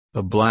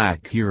a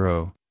black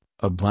hero,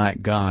 a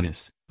black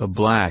goddess, a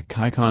black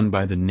icon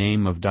by the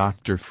name of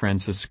Dr.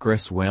 Frances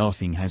Cress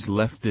Welsing has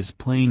left this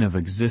plane of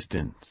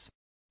existence.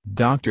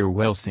 Dr.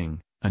 Welsing,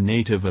 a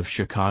native of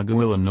Chicago,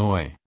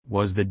 Illinois,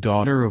 was the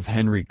daughter of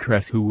Henry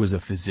Cress, who was a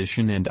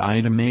physician, and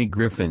Ida Mae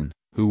Griffin,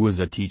 who was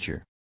a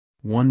teacher.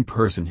 One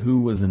person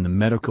who was in the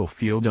medical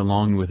field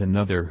along with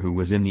another who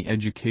was in the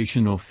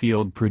educational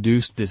field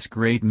produced this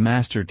great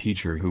master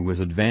teacher who was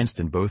advanced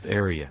in both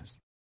areas.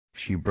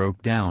 She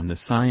broke down the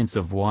science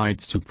of white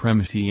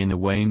supremacy in a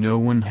way no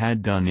one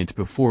had done it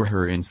before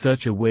her, in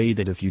such a way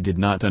that if you did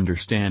not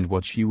understand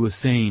what she was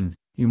saying,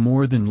 you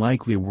more than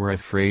likely were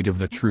afraid of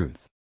the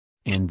truth.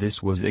 And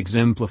this was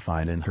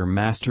exemplified in her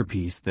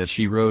masterpiece that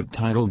she wrote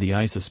titled The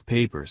ISIS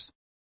Papers.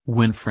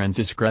 When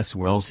Frances Cress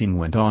Welsing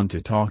went on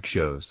to talk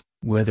shows,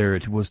 whether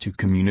it was to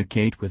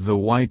communicate with the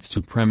white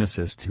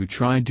supremacist who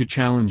tried to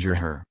challenge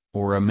her,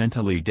 or a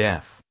mentally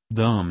deaf,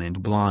 dumb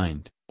and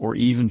blind, or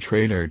even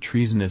traitor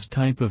treasonous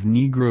type of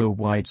Negro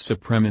white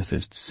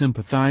supremacist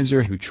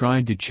sympathizer who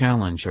tried to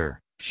challenge her,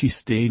 she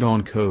stayed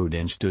on code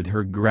and stood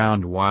her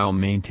ground while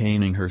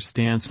maintaining her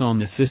stance on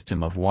the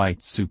system of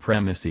white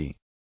supremacy.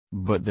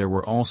 But there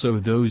were also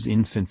those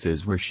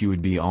instances where she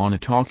would be on a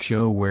talk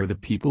show where the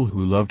people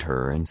who loved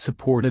her and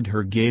supported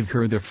her gave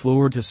her the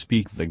floor to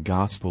speak the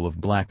gospel of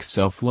black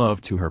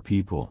self-love to her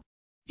people.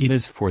 It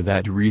is for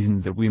that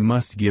reason that we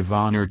must give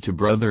honor to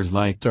brothers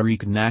like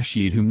Tariq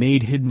Nasheed, who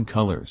made Hidden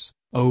Colors,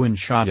 Owen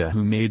Shada,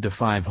 who made the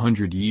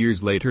 500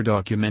 Years Later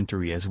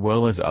documentary, as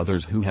well as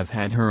others who have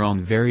had her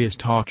on various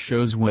talk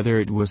shows, whether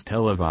it was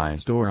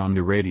televised or on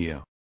the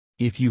radio.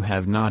 If you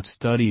have not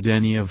studied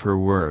any of her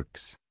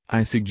works,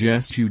 I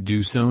suggest you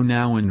do so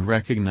now and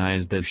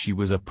recognize that she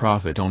was a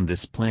prophet on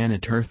this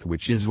planet Earth,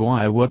 which is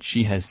why what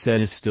she has said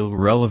is still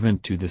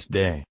relevant to this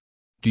day.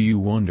 Do you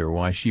wonder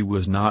why she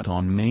was not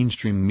on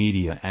mainstream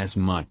media as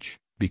much?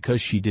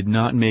 Because she did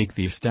not make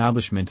the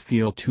establishment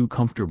feel too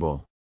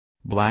comfortable.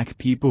 Black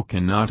people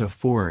cannot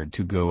afford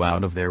to go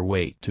out of their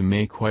way to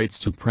make white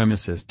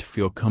supremacists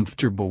feel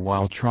comfortable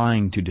while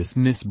trying to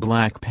dismiss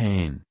black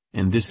pain,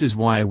 and this is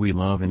why we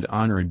love and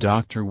honor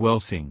Dr.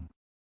 Welsing.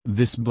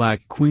 This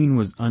black queen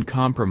was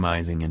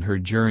uncompromising in her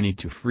journey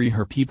to free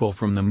her people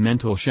from the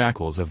mental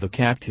shackles of the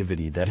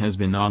captivity that has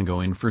been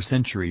ongoing for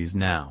centuries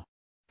now.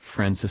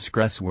 Frances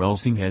Cress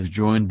Welsing has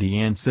joined the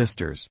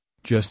ancestors,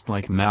 just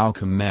like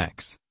Malcolm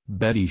X,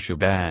 Betty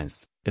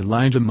Shabazz,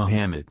 Elijah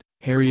Muhammad,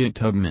 Harriet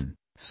Tubman,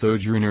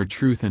 Sojourner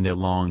Truth, and a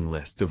long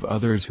list of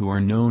others who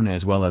are known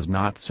as well as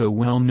not so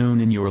well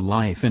known in your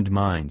life and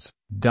minds.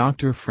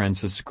 Dr.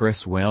 Frances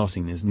Cress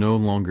Welsing is no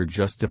longer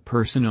just a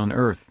person on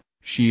earth.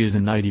 She is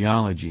an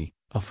ideology,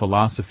 a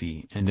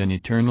philosophy, and an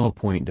eternal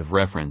point of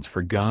reference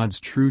for God's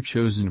true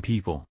chosen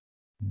people.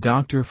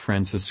 Dr.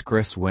 Frances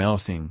Cress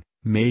Welsing,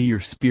 may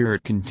your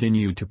spirit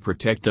continue to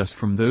protect us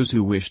from those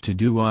who wish to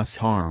do us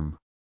harm.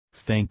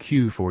 Thank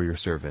you for your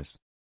service.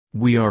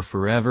 We are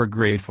forever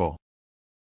grateful.